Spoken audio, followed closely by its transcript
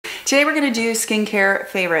Today we're going to do skincare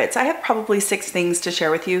favorites. I have probably 6 things to share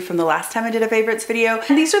with you from the last time I did a favorites video.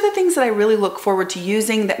 And these are the things that I really look forward to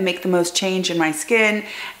using that make the most change in my skin,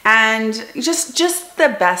 and just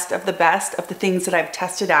the best of the things that I've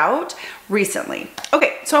tested out recently.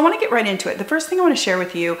 Okay, so I want to get right into it. The first thing I want to share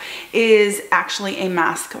with you is actually a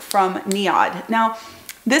mask from NIOD. Now,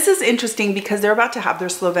 this is interesting because they're about to have their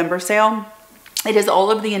Slowember sale. It is all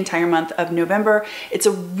of the entire month of November. It's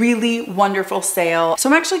a really wonderful sale. So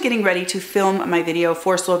I'm actually getting ready to film my video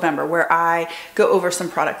for Slowember where I go over some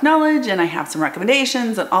product knowledge and I have some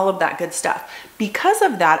recommendations and all of that good stuff. Because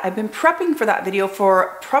of that, I've been prepping for that video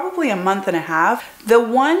for probably a month and a half. The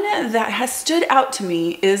one that has stood out to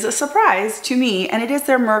me is a surprise to me, and it is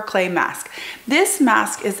their Mer Clay mask. This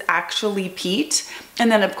mask is actually peat,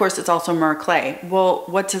 and then of course it's also Mer Clay. Well,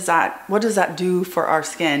 what does that do for our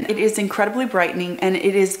skin? It is incredibly brightening and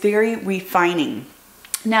it is very refining.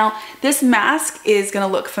 Now, this mask is gonna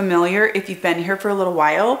look familiar if you've been here for a little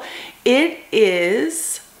while. It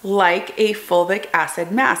is like a fulvic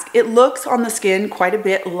acid mask. It looks on the skin quite a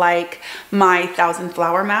bit like my 1000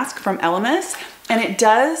 Flower mask from Elemis, and it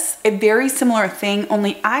does a very similar thing,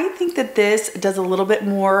 only I think that this does a little bit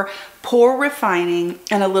more pore refining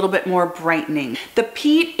and a little bit more brightening. The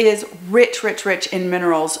peat is rich in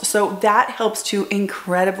minerals, so that helps to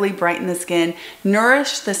incredibly brighten the skin,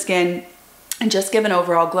 nourish the skin, and just give an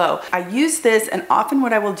overall glow. I use this, and often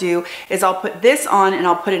what I will do is I'll put this on and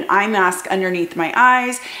I'll put an eye mask underneath my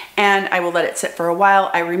eyes and I will let it sit for a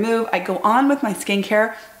while. I remove, I go on with my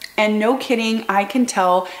skincare, and no kidding, I can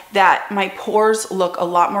tell that my pores look a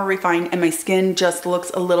lot more refined and my skin just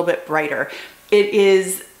looks a little bit brighter. It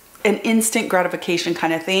is an instant gratification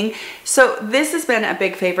kind of thing. So this has been a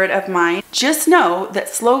big favorite of mine. Just know that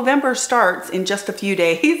Slowember starts in just a few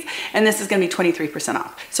days and this is gonna be 23%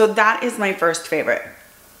 off. So that is my first favorite.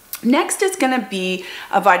 Next is gonna be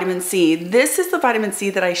a vitamin C. This is the vitamin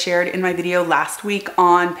C that I shared in my video last week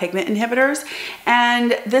on pigment inhibitors,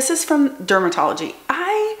 and this is from Dermatology.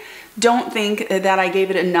 I don't think that I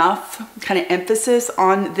gave it enough kind of emphasis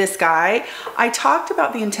on this guy. I talked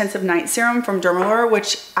about the Intensive Night Serum from Dermalure,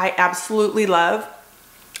 which I absolutely love.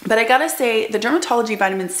 But I gotta say, the Dermatology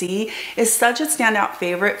vitamin C is such a standout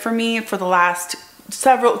favorite for me for the last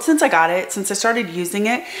since I got it, since I started using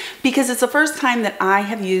it, because it's the first time that I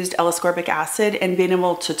have used L-ascorbic acid and been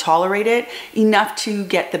able to tolerate it enough to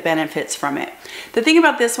get the benefits from it. The thing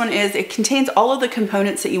about this one is it contains all of the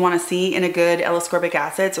components that you want to see in a good L-ascorbic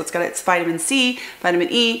acid. So it's got its vitamin C, vitamin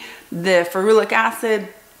E, the ferulic acid.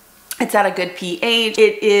 It's at a good pH.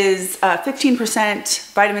 It is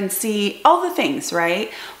 15% vitamin C, all the things, right?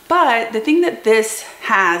 But the thing that this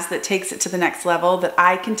has that takes it to the next level that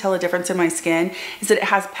I can tell a difference in my skin is that it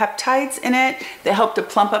has peptides in it that help to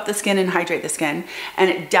plump up the skin and hydrate the skin. And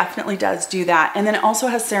it definitely does do that. And then it also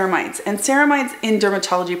has ceramides. And ceramides in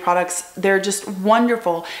dermatology products, they're just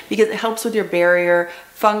wonderful because it helps with your barrier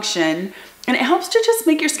function. And it helps to just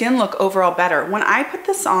make your skin look overall better. When I put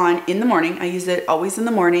this on in the morning, I use it always in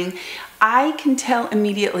the morning, I can tell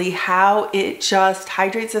immediately how it just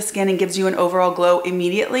hydrates the skin and gives you an overall glow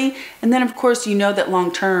immediately. And then of course, you know that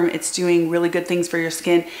long term, it's doing really good things for your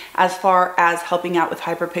skin as far as helping out with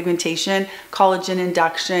hyperpigmentation, collagen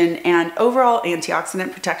induction, and overall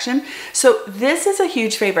antioxidant protection. So this is a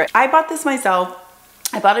huge favorite. I bought this myself.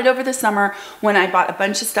 I bought it over the summer when I bought a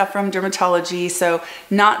bunch of stuff from Dermatology, so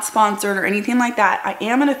not sponsored or anything like that. I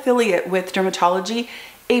am an affiliate with Dermatology,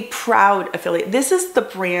 a proud affiliate. This is the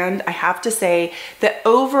brand, I have to say, that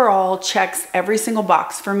overall checks every single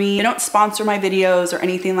box for me. They don't sponsor my videos or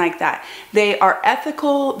anything like that. They are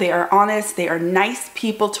ethical, they are honest, they are nice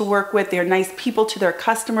people to work with, they are nice people to their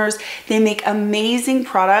customers. They make amazing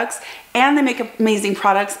products, and they make amazing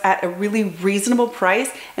products at a really reasonable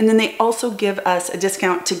price. And then they also give us a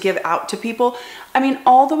discount to give out to people. I mean,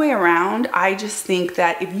 all the way around, I just think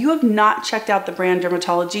that if you have not checked out the brand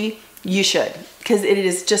Dermatology, you should, because it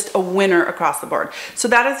is just a winner across the board. So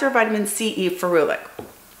that is their vitamin C, E, ferulic.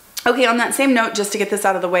 Okay, on that same note, just to get this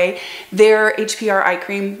out of the way, their HPR eye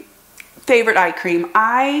cream, favorite eye cream.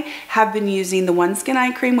 I have been using the One Skin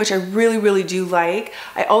eye cream, which I really do like.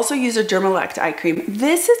 I also use a Dermalect eye cream.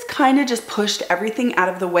 This has kind of just pushed everything out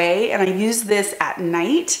of the way, and I use this at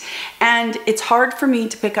night, and it's hard for me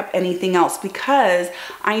to pick up anything else because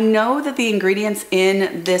I know that the ingredients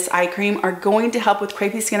in this eye cream are going to help with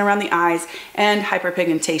crepey skin around the eyes and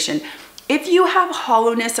hyperpigmentation. If you have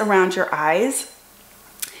hollowness around your eyes,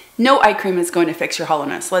 No eye cream is going to fix your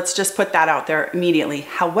hollowness. Let's just put that out there immediately.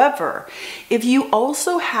 However, if you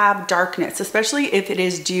also have darkness, especially if it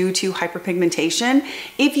is due to hyperpigmentation,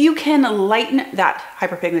 if you can lighten that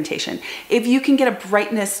hyperpigmentation, if you can get a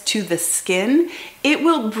brightness to the skin, it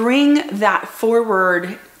will bring that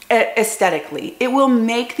forward aesthetically. It will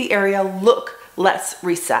make the area look less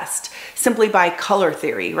recessed simply by color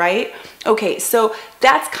theory, right? Okay, so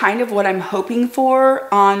that's kind of what I'm hoping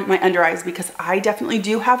for on my under eyes, because I definitely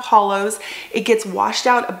do have hollows. It gets washed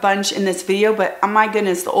out a bunch in this video, but oh my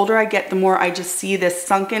goodness, the older I get, the more I just see this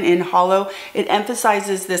sunken in hollow. It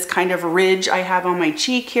emphasizes this kind of ridge I have on my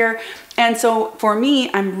cheek here. And so for me,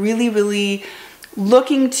 I'm really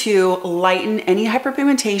looking to lighten any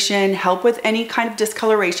hyperpigmentation, help with any kind of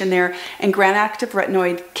discoloration there, and Grand Active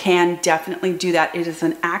Retinoid can definitely do that. It is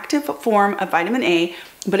an active form of vitamin A,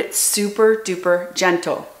 but it's super duper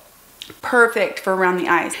gentle. Perfect for around the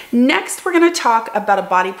eyes. Next, we're gonna talk about a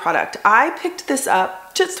body product. I picked this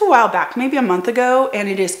up just a while back, maybe a month ago, and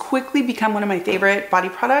it has quickly become one of my favorite body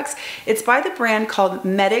products. It's by the brand called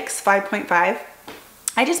Medix 5.5.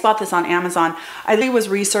 I just bought this on Amazon. I was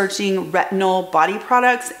researching retinol body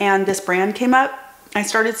products and this brand came up. I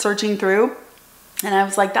started searching through and I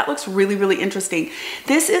was like, that looks really interesting.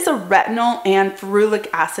 This is a retinol and ferulic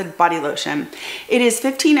acid body lotion. It is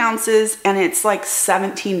 15 ounces and it's like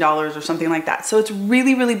 $17 or something like that. So it's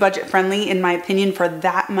really budget friendly in my opinion for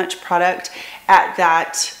that much product at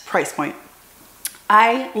that price point.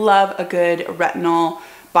 I love a good retinol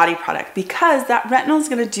body product because that retinol is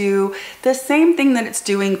going to do the same thing that it's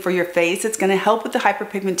doing for your face. It's going to help with the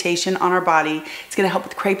hyperpigmentation on our body. It's going to help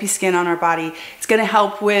with crepey skin on our body. It's going to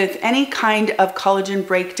help with any kind of collagen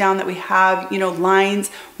breakdown that we have, you know, lines,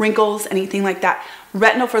 wrinkles, anything like that.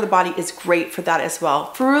 Retinol for the body is great for that as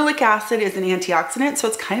well. Ferulic acid is an antioxidant, so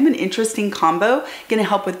it's kind of an interesting combo, going to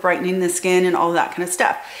help with brightening the skin and all that kind of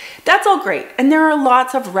stuff. That's all great. And there are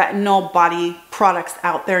lots of retinol body products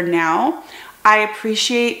out there now. I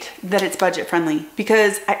appreciate that it's budget friendly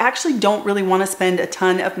because I actually don't really want to spend a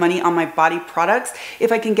ton of money on my body products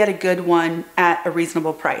if I can get a good one at a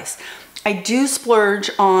reasonable price. I do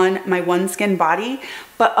splurge on my OneSkin body,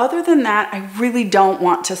 but other than that, I really don't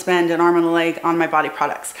want to spend an arm and a leg on my body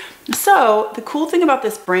products. So the cool thing about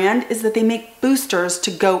this brand is that they make boosters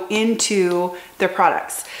to go into their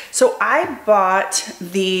products. So I bought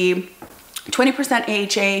the 20%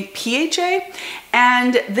 AHA PHA,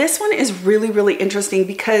 and this one is really interesting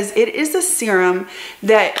because it is a serum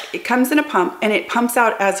that it comes in a pump and it pumps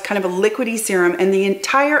out as kind of a liquidy serum, and the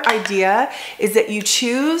entire idea is that you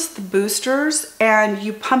choose the boosters and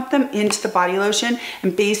you pump them into the body lotion,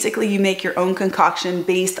 and basically you make your own concoction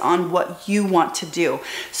based on what you want to do.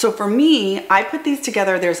 So for me, I put these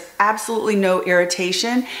together, there's absolutely no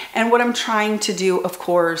irritation, and what I'm trying to do, of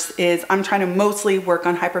course, is I'm trying to mostly work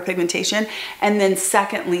on hyperpigmentation, and then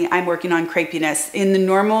secondly, I'm working on crepiness. In the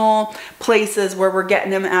normal places where we're getting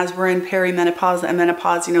them as we're in perimenopause and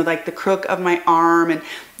menopause, you know, like the crook of my arm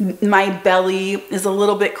and my belly is a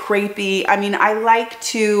little bit crepey. I mean, I like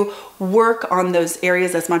to work on those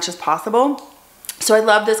areas as much as possible. So I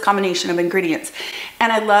love this combination of ingredients,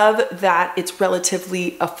 and I love that it's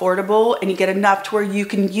relatively affordable and you get enough to where you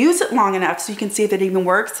can use it long enough so you can see if it even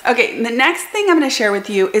works. Okay, the next thing I'm going to share with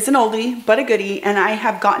you is an oldie but a goodie, and I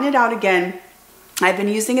have gotten it out again. I've been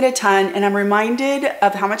using it a ton and I'm reminded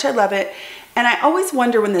of how much I love it. And I always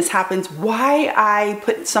wonder when this happens, why I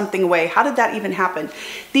put something away. How did that even happen?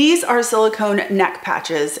 These are silicone neck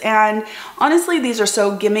patches. And honestly, these are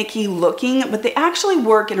so gimmicky looking, but they actually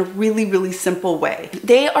work in a really simple way.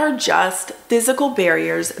 They are just physical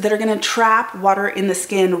barriers that are gonna trap water in the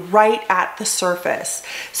skin right at the surface.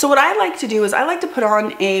 So what I like to do is I like to put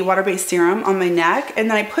on a water-based serum on my neck, and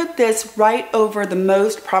then I put this right over the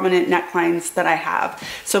most prominent necklines that I have.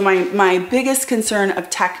 So my biggest concern of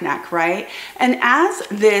tech neck, right? And as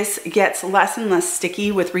this gets less and less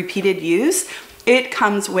sticky with repeated use, it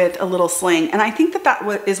comes with a little sling. And I think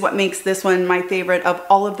that is what makes this one my favorite of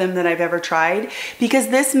all of them that I've ever tried, because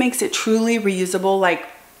this makes it truly reusable, like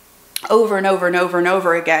over and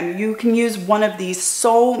over again. You can use one of these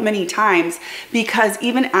so many times, because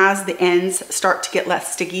even as the ends start to get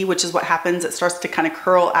less sticky, which is what happens, it starts to kind of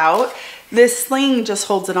curl out, this sling just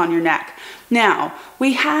holds it on your neck. Now,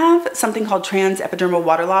 we have something called transepidermal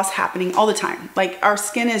water loss happening all the time. Like, our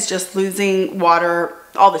skin is just losing water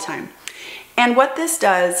all the time. And what this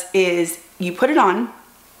does is you put it on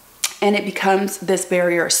and it becomes this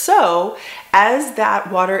barrier. So as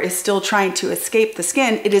that water is still trying to escape the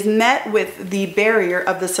skin, it is met with the barrier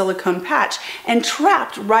of the silicone patch and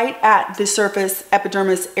trapped right at the surface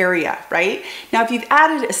epidermis area, right? Now, if you've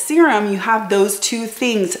added a serum, you have those two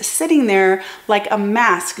things sitting there like a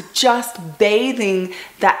mask, just bathing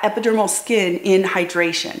that epidermal skin in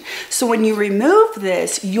hydration. So when you remove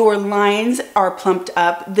this, your lines are plumped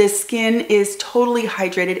up, the skin is totally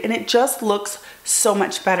hydrated, and it just looks so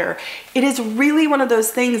much better. It is really one of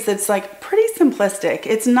those things that's like pretty simplistic.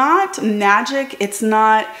 It's not magic. It's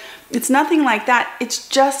nothing like that. It's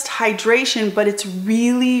just hydration, but it's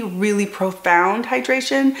really, really profound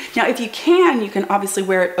hydration. Now, if you can obviously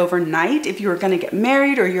wear it overnight. If you're gonna get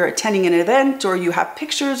married or you're attending an event or you have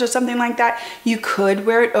pictures or something like that, you could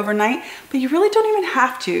wear it overnight, but you really don't even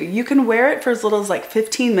have to. You can wear it for as little as like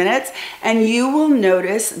 15 minutes and you will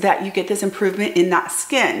notice that you get this improvement in that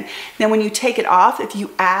skin. Then when you take it off, if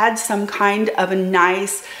you add some kind of a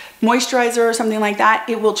nice moisturizer or something like that,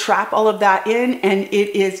 it will trap all of that in and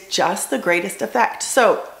it is just the greatest effect.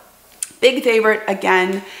 So big favorite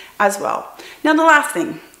again as well. Now the last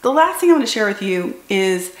thing I want to share with you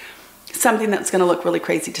is something that's going to look really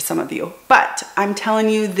crazy to some of you, but I'm telling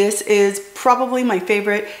you, this is probably my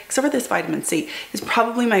favorite, except for this vitamin C, is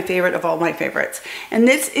probably my favorite of all my favorites. And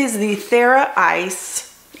this is the Thera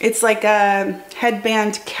Ice. It's like a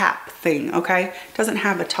headband cap thing, okay? It doesn't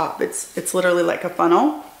have a top. It's literally like a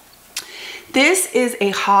funnel. This is a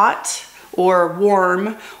hot or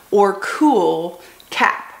warm or cool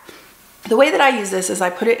cap. The way that I use this is I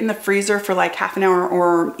put it in the freezer for like half an hour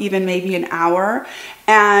or even maybe an hour.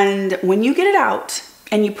 And when you get it out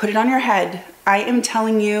and you put it on your head, I am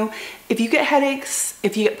telling you, if you get headaches,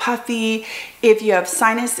 if you get puffy, if you have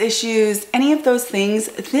sinus issues, any of those things,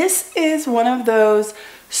 this is one of those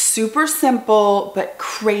super simple but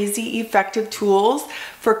crazy effective tools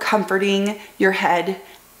for comforting your head,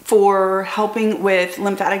 for helping with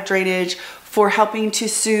lymphatic drainage, for helping to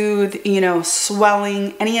soothe,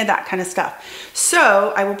 swelling, any of that kind of stuff.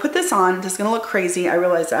 So I will put this on. This is gonna look crazy, I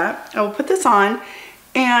realize that. I will put this on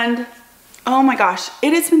and oh my gosh,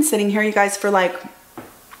 it has been sitting here, you guys, for like,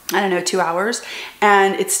 I don't know, 2 hours,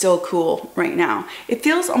 and it's still cool right now. It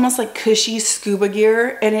feels almost like cushy scuba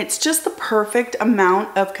gear, and it's just the perfect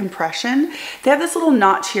amount of compression. They have this little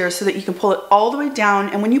notch here so that you can pull it all the way down,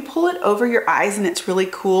 and when you pull it over your eyes, and it's really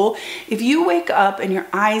cool, if you wake up and your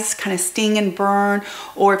eyes kind of sting and burn,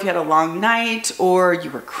 or if you had a long night, or you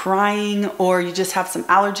were crying, or you just have some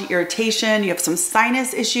allergy irritation, you have some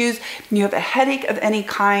sinus issues, you have a headache of any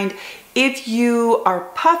kind, if you are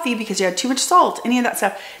puffy because you had too much salt, any of that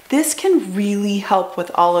stuff, this can really help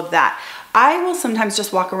with all of that. I will sometimes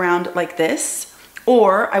just walk around like this,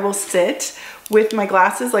 or I will sit with my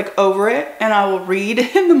glasses like over it and I will read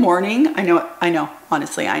in the morning. I know,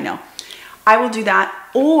 honestly, I know. I will do that,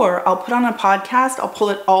 or I'll put on a podcast, I'll pull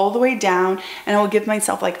it all the way down and I will give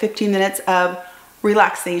myself like 15 minutes of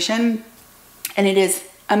relaxation, and it is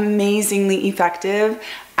amazingly effective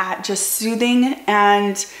at just soothing,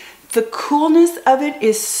 and the coolness of it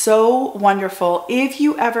is so wonderful. If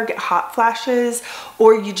you ever get hot flashes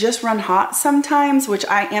or you just run hot sometimes, which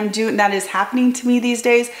I am doing, that is happening to me these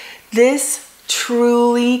days, this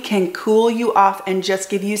truly can cool you off and just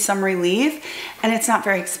give you some relief, and it's not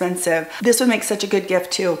very expensive. This would make such a good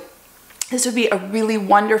gift too. This would be a really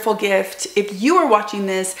wonderful gift if you are watching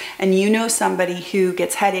this and you know somebody who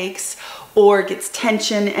gets headaches or gets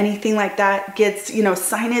tension, anything like that, gets,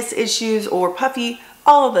 sinus issues or puffy,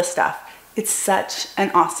 all of this stuff. It's such an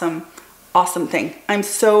awesome, awesome thing. I'm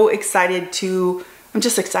so excited I'm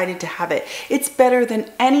just excited to have it. It's better than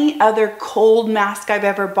any other cold mask I've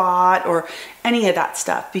ever bought or any of that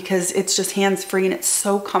stuff because it's just hands-free and it's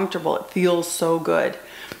so comfortable. It feels so good.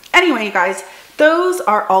 Anyway, you guys, those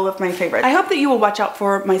are all of my favorites. I hope that you will watch out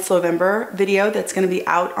for my Slowvember video that's going to be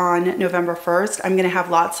out on November 1st. I'm going to have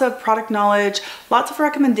lots of product knowledge, lots of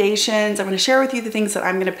recommendations. I'm going to share with you the things that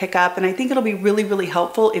I'm going to pick up, and I think it'll be really, really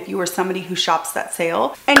helpful if you are somebody who shops that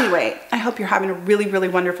sale. Anyway, I hope you're having a really, really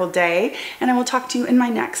wonderful day, and I will talk to you in my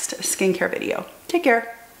next skincare video. Take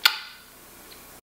care.